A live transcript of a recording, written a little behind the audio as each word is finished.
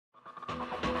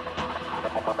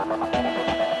Look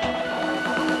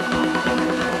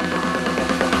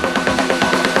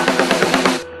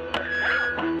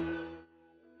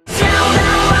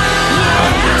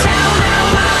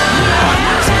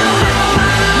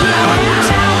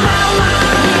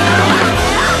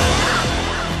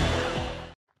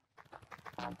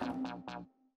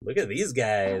at these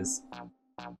guys.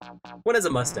 One has a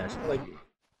mustache, I like,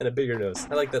 and a bigger nose.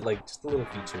 I like that, like, just the little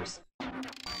features.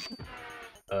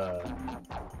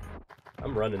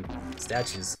 I'm running.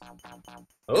 Statues.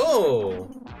 Oh!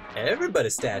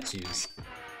 Everybody's statues.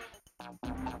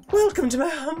 Welcome to my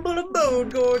humble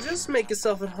abode, gorgeous. Make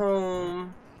yourself at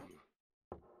home.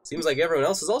 Seems like everyone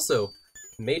else has also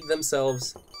made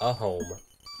themselves a home.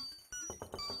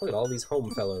 Look at all these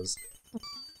home fellows.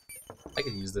 I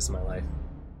could use this in my life.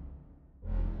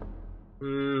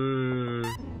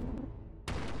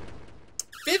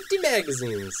 50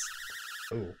 magazines!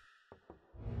 Ooh.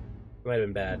 Might have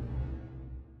been bad.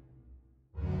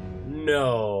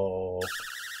 No.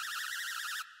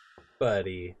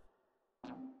 Buddy.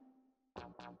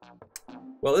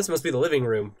 Well, this must be the living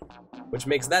room, which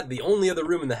makes that the only other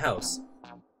room in the house.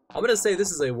 I'm gonna say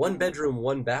this is a 1-bedroom,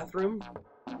 1-bathroom.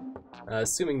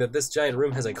 Assuming that this giant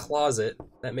room has a closet,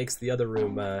 that makes the other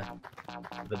room,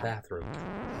 the bathroom.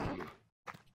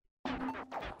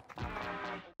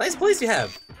 Nice place you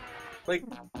have! Like,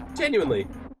 genuinely.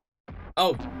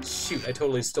 Oh, shoot, I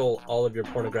totally stole all of your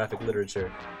pornographic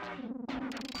literature.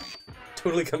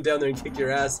 Totally come down there and kick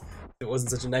your ass if it wasn't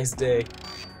such a nice day.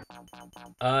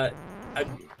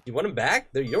 You want them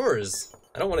back? They're yours.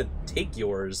 I don't want to take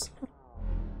yours.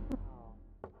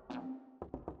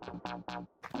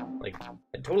 Like,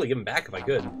 I'd totally give them back if I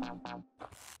could.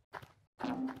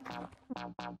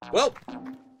 Well,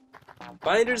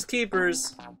 finders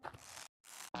keepers.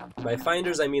 By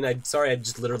finders, I mean I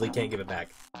just literally can't give it back.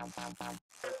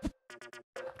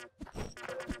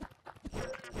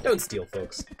 Don't steal,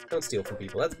 folks. Don't steal from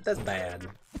people. That's bad.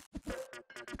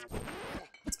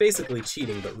 It's basically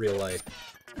cheating, but real life.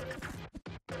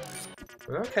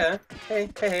 Okay.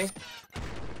 Hey.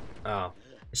 Oh. I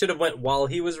should have went while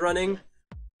he was running,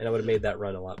 and I would have made that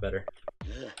run a lot better.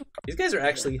 These guys are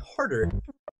actually harder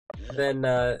than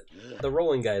the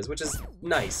rolling guys, which is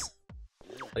nice.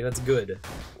 Like, that's good.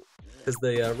 Because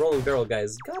the rolling barrel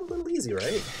guys got a little easy,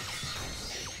 right?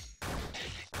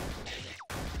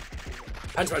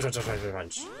 Punch.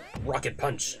 Rocket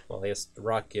punch. Well, yes,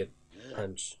 rocket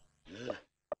punch.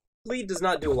 Bleed does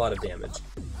not do a lot of damage.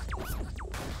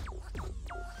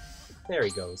 There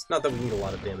he goes. Not that we need a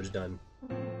lot of damage done.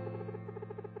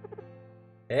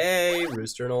 Hey,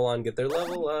 Rooster and Olan get their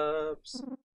level ups.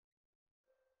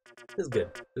 This is good.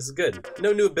 This is good.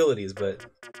 No new abilities, but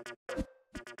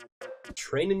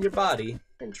training your body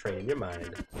and training your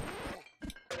mind.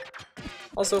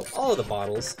 Also, all of the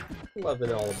bottles.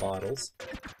 Loving all the bottles.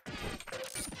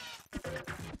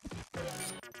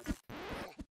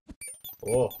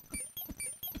 Oh,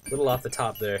 a little off the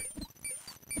top there.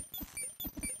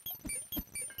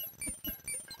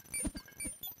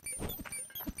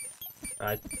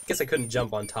 I guess I couldn't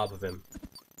jump on top of him.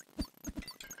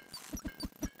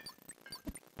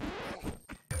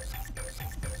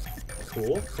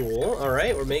 Cool.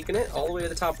 Alright, we're making it all the way to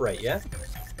the top right, yeah?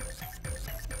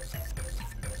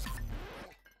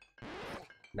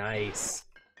 Nice.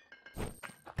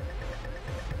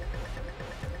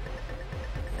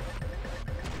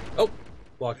 Oh!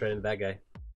 Walked right into that guy.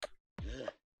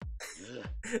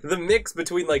 The mix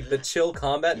between, like, the chill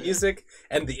combat music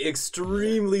and the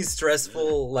extremely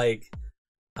stressful, like,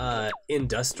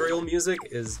 industrial music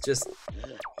is just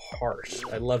harsh.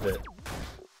 I love it.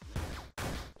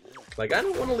 Like, I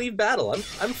don't want to leave battle. I'm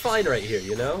fine right here,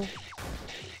 you know?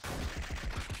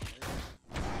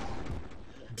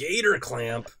 Gator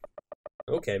clamp.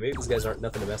 Okay, maybe these guys aren't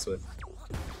nothing to mess with.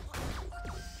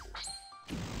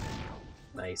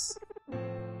 Nice. I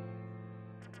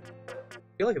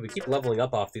feel like if we keep leveling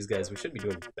up off these guys, we should be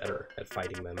doing better at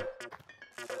fighting them.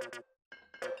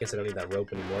 Guess I don't need that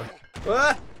rope anymore.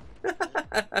 Ah!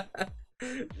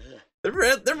 They're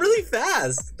really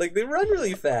fast. Like, they run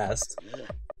really fast.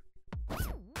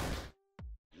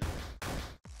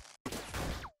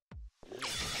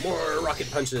 More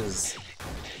rocket punches.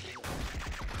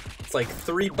 It's like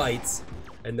 3 bites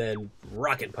and then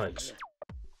rocket punch.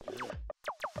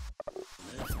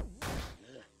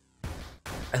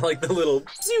 I like the little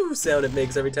pew sound it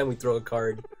makes every time we throw a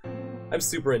card. I'm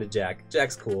super into Jack.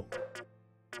 Jack's cool.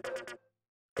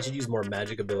 I should use more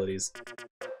magic abilities.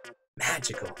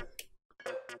 Magical.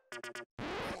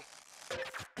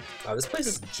 Wow, this place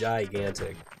is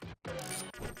gigantic.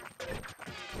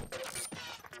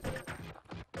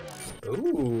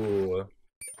 Ooh.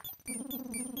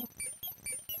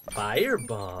 Fire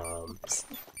bombs.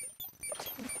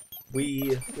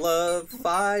 We love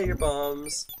fire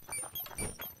bombs.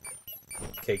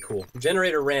 Okay, cool.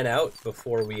 Generator ran out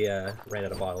before we ran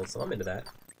out of bottles, so I'm into that.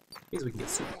 Means we can get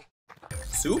soup.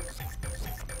 Soup?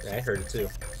 Yeah, I heard it too.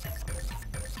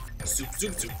 Soup,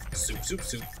 soup, soup, soup, soup,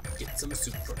 soup. Get some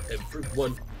soup for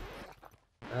everyone.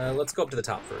 Let's go up to the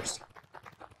top first.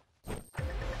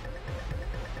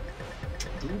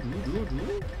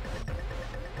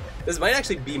 This might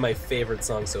actually be my favorite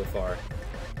song so far.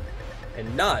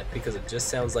 And not because it just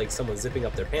sounds like someone zipping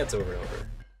up their pants over and over.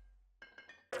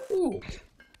 Ooh.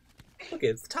 Look,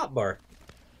 it's the top bar.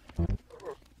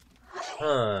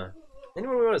 Huh.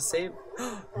 Anyone we want to save?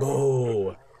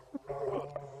 Bo!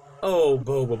 Oh,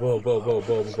 Bo, Bo, Bo, Bo, Bo,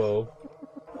 Bo, Bo.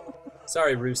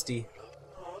 Sorry, Roosty.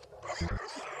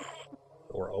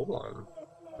 Or Olan.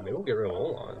 Maybe we'll get rid of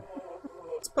Olan.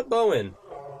 Let's put Bo in.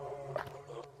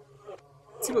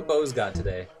 Let's see what Bo's got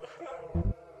today.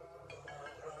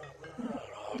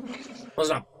 What's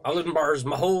up? I've lived in bars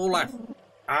my whole life.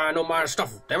 I know my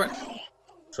stuff, damn it.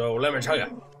 So let me tell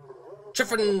you.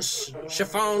 Chiffon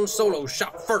Solo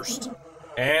shot first.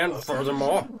 And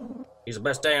furthermore, he's the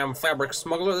best damn fabric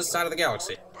smuggler this side of the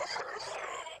galaxy.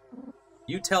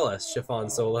 You tell us, Chiffon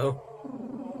Solo.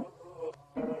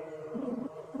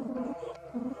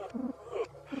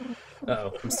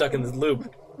 Uh-oh, I'm stuck in this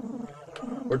loop.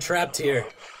 We're trapped here.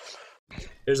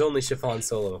 There's only Chiffon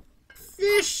Solo.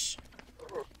 Fish!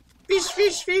 Fish,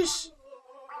 fish, fish!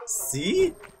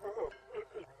 See?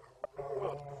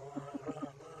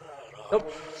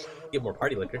 Nope. Get more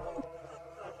party liquor.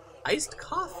 Iced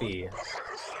coffee.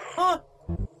 Huh.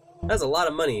 That's a lot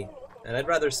of money. And I'd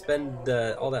rather spend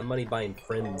all that money buying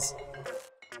friends.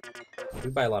 We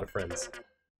buy a lot of friends.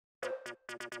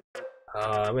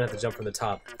 I'm gonna have to jump from the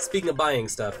top. Speaking of buying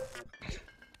stuff,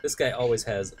 this guy always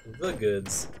has the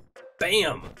goods.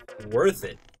 Bam! Worth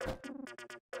it.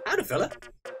 Howdy, fella.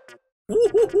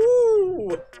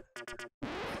 Woo-hoo-hoo!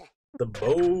 The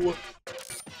bow.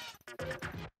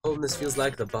 Holding this feels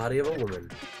like the body of a woman.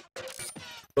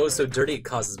 Bow's so dirty it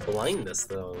causes blindness,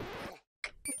 though.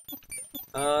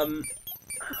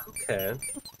 Okay.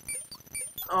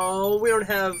 Oh, we don't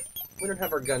have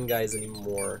our gun guys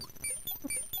anymore.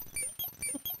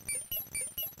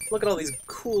 Look at all these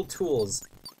cool tools.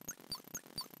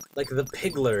 Like the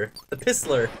Pigler. The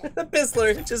Pistler. The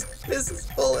Pistler just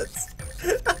pisses bullets.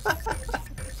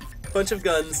 Bunch of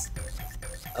guns.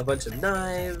 A bunch of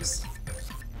knives.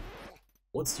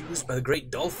 What's used by the great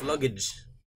Dolph Luggage?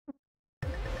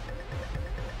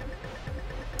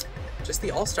 Just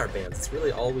the all-star bands. It's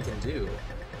really all we can do.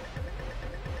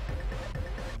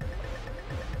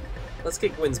 Let's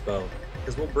get Gwyn's bow.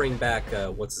 Because we'll bring back,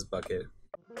 what's his bucket?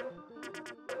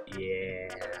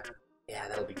 Yeah. Yeah,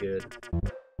 that'll be good.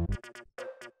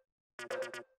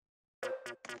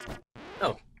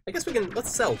 Oh, I guess we can,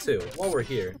 let's sell too, while we're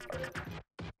here.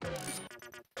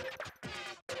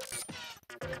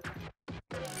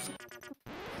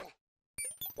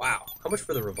 Wow, how much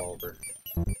for the revolver?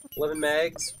 11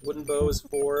 mags, wooden bow is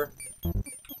 4.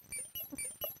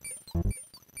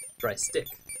 Dry stick.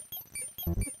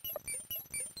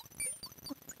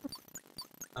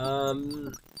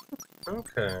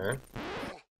 Okay.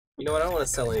 You know what, I don't want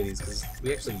to sell any of these because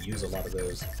we actually use a lot of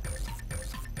those.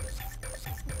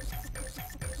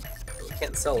 But we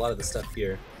can't sell a lot of the stuff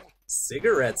here.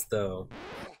 Cigarettes, though.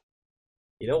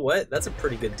 You know what? That's a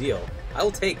pretty good deal.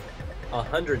 I'll take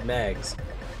 100 mags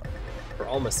for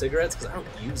all my cigarettes because I don't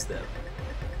use them.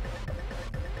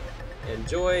 And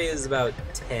Joy is about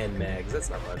 10 mags. That's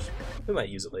not much. We might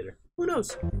use it later. Who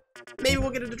knows? Maybe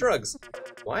we'll get into drugs.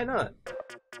 Why not?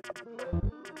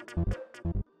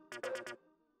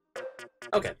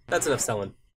 Okay, that's enough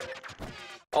selling.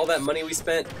 All that money we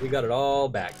spent, we got it all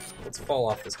back. Let's fall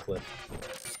off this cliff.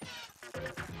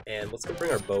 And let's go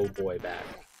bring our bow boy back.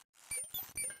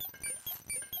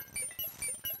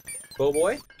 Bow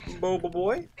boy? Bow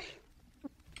boy?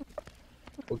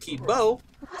 We'll keep Bo,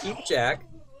 keep Jack.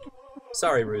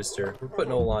 Sorry, Rooster. We're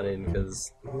putting Olan in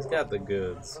because he's got the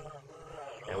goods.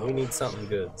 And we need something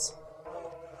goods.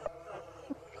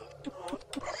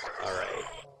 Alright.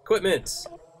 Equipment!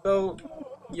 Bo,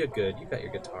 you're good. You got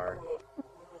your guitar.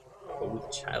 Oh,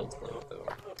 the child's playing with though.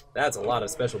 That's a lot of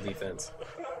special defense.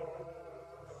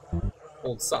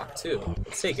 Old sock, too.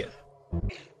 Let's take it.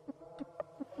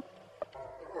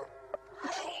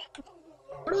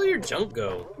 Where'd all your junk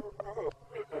go?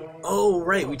 Oh,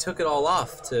 right, we took it all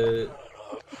off to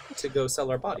go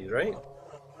sell our bodies, right?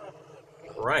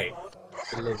 Right.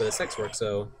 Did a little bit of sex work,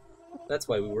 so that's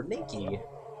why we were naked.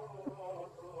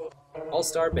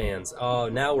 All-star bands. Oh,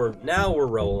 now we're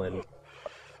rolling.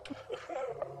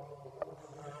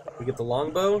 We get the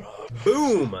longbow.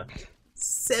 Boom!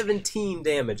 17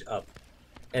 damage up.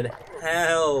 And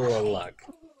hella luck.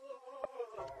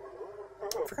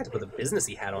 I forgot to put the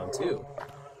businessy hat on, too.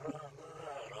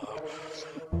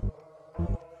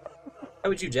 How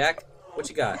about you, Jack? What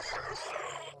you got?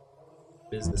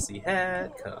 Businessy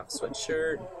hat, cut off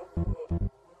sweatshirt.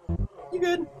 You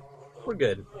good? We're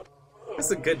good. This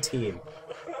is a good team.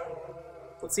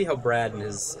 Let's see how Brad and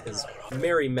his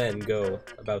merry men go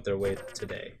about their way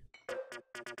today.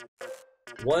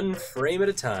 One frame at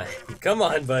a time. Come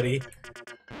on, buddy.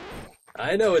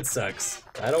 I know it sucks.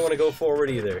 I don't want to go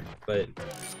forward either, but...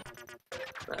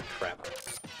 Ah, crap.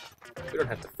 We don't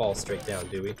have to fall straight down,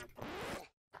 do we?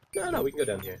 No, we can go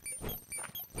down here.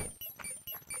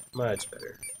 Much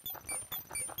better.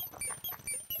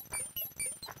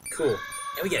 Cool.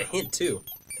 And we get a hint, too.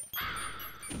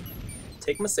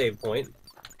 Take my save point.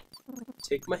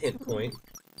 Take my hint point.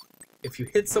 If you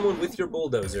hit someone with your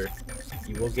bulldozer,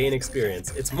 you will gain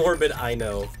experience. It's morbid, I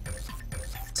know.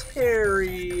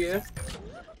 Terry!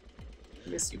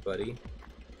 Miss you, buddy.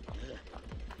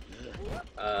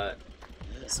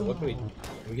 So what can we...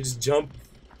 We can just jump.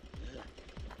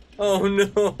 Oh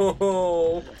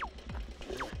no!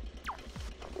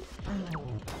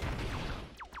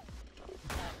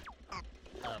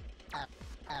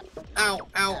 Ow,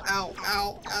 ow, ow,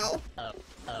 ow, ow.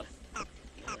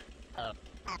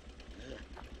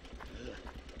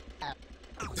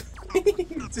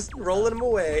 Just rolling him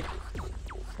away.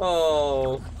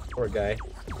 Oh, poor guy.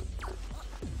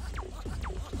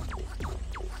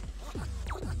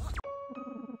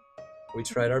 We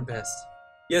tried our best.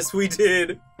 Yes, we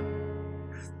did.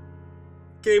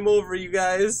 Game over, you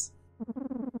guys.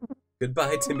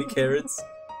 Goodbye, Timmy Carrots.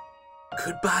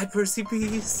 Goodbye, Percy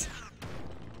Peas.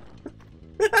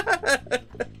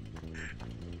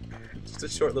 Just a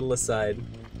short little aside.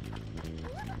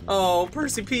 Oh,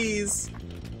 Percy Peas.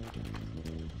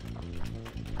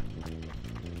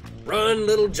 Run,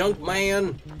 little junk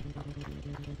man.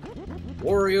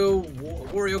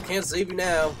 Wario can't save you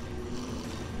now.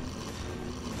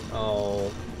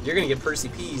 Oh, you're gonna get Percy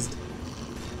Peased.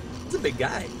 He's a big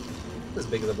guy. He's as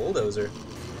big as a bulldozer.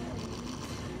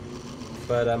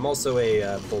 But I'm also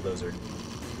a bulldozer.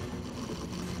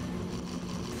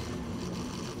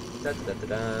 Da, da, da,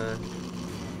 da.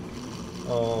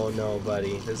 Oh no,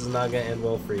 buddy. This is not gonna end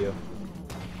well for you.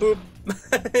 Boop.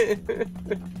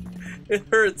 It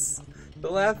hurts. The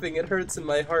laughing, it hurts in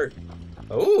my heart.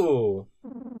 Oh.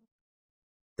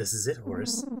 This is it,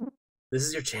 Horace. This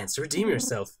is your chance to redeem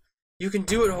yourself. You can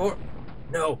do it,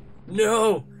 No.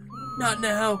 No. Not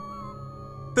now.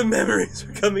 The memories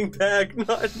are coming back.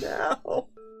 Not now.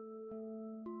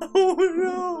 Oh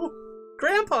no.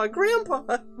 Grandpa. I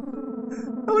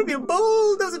want to be a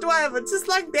bulldozer driver just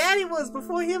like Daddy was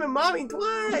before him and Mommy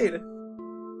died.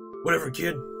 Whatever,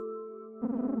 kid.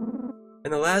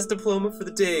 And the last diploma for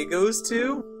the day goes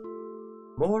to...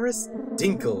 Horace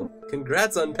Dinkle.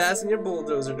 Congrats on passing your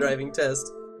bulldozer driving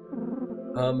test.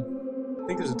 I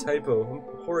think there's a typo.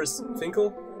 Horace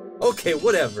Finkel? Okay,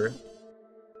 whatever.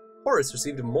 Horace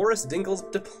received Morris Dinkle's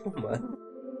diploma.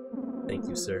 Thank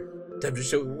you, sir. Time to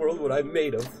show the world what I'm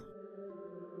made of.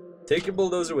 Take your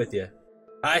bulldozer with you.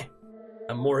 Hi,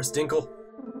 I'm Morris Dinkle.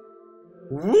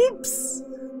 Whoops!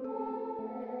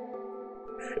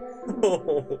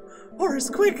 Oh, Horace,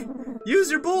 quick! Use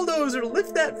your bulldozer to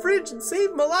lift that fridge and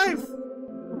save my life!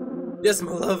 Yes,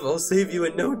 my love, I'll save you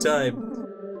in no time.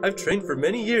 I've trained for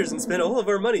many years and spent all of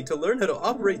our money to learn how to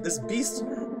operate this beast,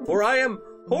 for I am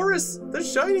Horace, the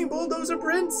shining bulldozer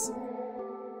prince!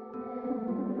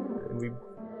 And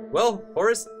well,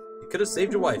 Horace, you could have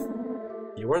saved your wife.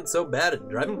 You weren't so bad at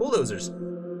driving bulldozers.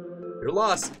 You're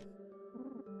lost.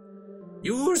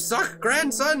 You suck,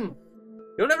 grandson!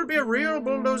 You'll never be a real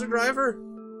bulldozer driver.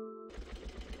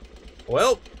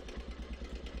 Well,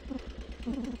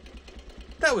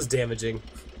 that was damaging.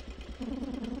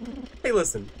 Hey,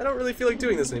 listen, I don't really feel like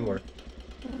doing this anymore.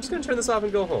 I'm just gonna turn this off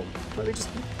and go home. Let me just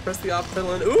press the off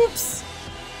pedal and oops!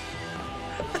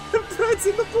 Brad's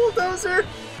in the bulldozer!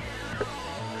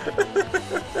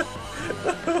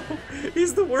 Oh,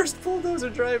 he's the worst bulldozer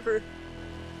driver.